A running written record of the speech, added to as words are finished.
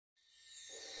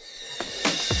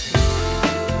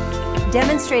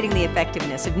Demonstrating the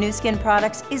effectiveness of NuSkin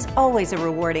products is always a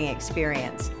rewarding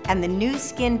experience, and the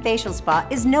NuSkin Facial Spa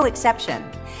is no exception.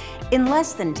 In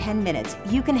less than 10 minutes,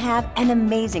 you can have an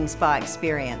amazing spa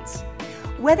experience.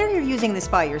 Whether you're using the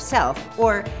spa yourself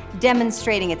or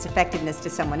demonstrating its effectiveness to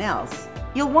someone else,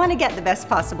 you'll want to get the best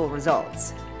possible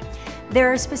results. There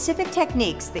are specific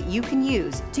techniques that you can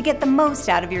use to get the most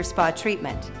out of your spa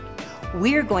treatment.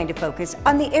 We're going to focus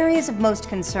on the areas of most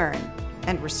concern,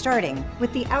 and we're starting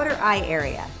with the outer eye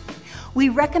area. We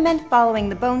recommend following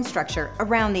the bone structure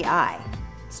around the eye.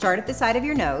 Start at the side of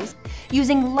your nose.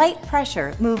 Using light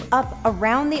pressure, move up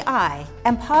around the eye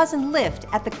and pause and lift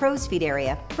at the crow's feet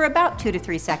area for about 2 to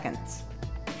 3 seconds.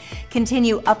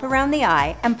 Continue up around the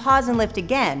eye and pause and lift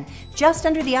again just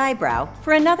under the eyebrow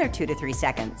for another 2 to 3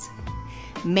 seconds.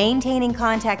 Maintaining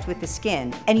contact with the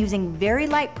skin and using very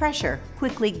light pressure,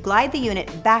 quickly glide the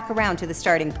unit back around to the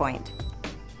starting point.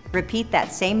 Repeat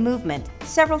that same movement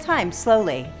several times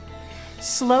slowly.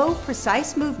 Slow,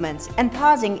 precise movements and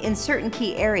pausing in certain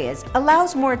key areas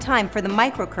allows more time for the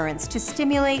microcurrents to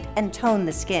stimulate and tone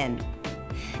the skin.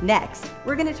 Next,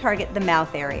 we're going to target the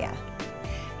mouth area.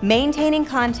 Maintaining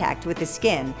contact with the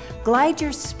skin, glide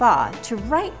your spa to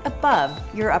right above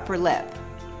your upper lip,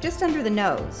 just under the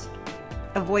nose.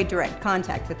 Avoid direct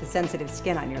contact with the sensitive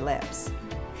skin on your lips.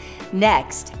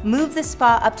 Next, move the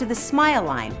spa up to the smile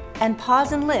line and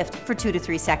pause and lift for 2 to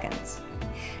 3 seconds.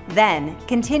 Then,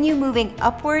 continue moving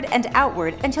upward and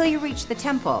outward until you reach the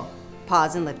temple.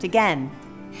 Pause and lift again.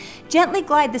 Gently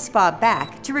glide the spa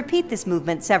back to repeat this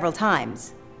movement several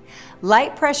times.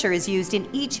 Light pressure is used in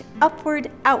each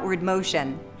upward-outward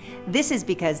motion. This is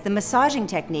because the massaging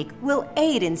technique will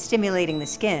aid in stimulating the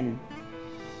skin.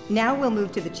 Now we'll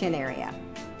move to the chin area.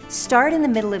 Start in the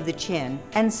middle of the chin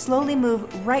and slowly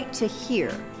move right to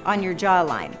here on your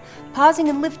jawline, pausing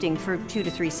and lifting for 2 to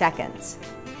 3 seconds.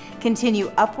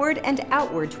 Continue upward and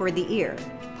outward toward the ear,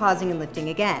 pausing and lifting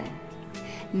again.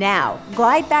 Now,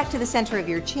 glide back to the center of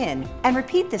your chin and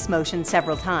repeat this motion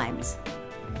several times.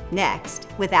 Next,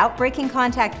 without breaking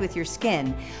contact with your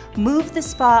skin, move the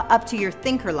spa up to your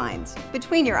thinker lines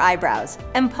between your eyebrows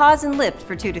and pause and lift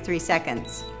for 2 to 3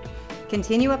 seconds.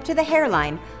 Continue up to the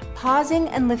hairline, pausing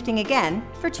and lifting again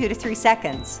for 2 to 3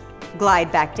 seconds.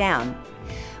 Glide back down.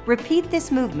 Repeat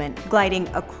this movement, gliding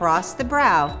across the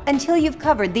brow until you've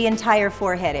covered the entire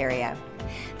forehead area.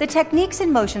 The techniques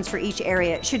and motions for each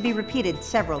area should be repeated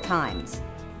several times.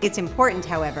 It's important,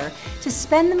 however, to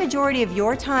spend the majority of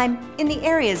your time in the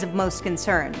areas of most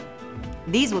concern.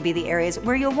 These will be the areas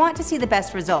where you'll want to see the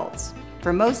best results.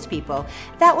 For most people,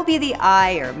 that will be the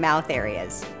eye or mouth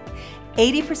areas.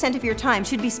 80% of your time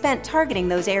should be spent targeting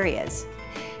those areas.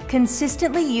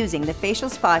 Consistently using the facial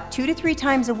spa 2 to 3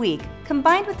 times a week,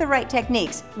 combined with the right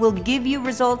techniques, will give you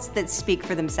results that speak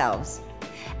for themselves.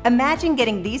 Imagine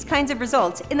getting these kinds of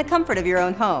results in the comfort of your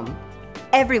own home.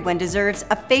 Everyone deserves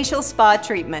a facial spa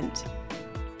treatment.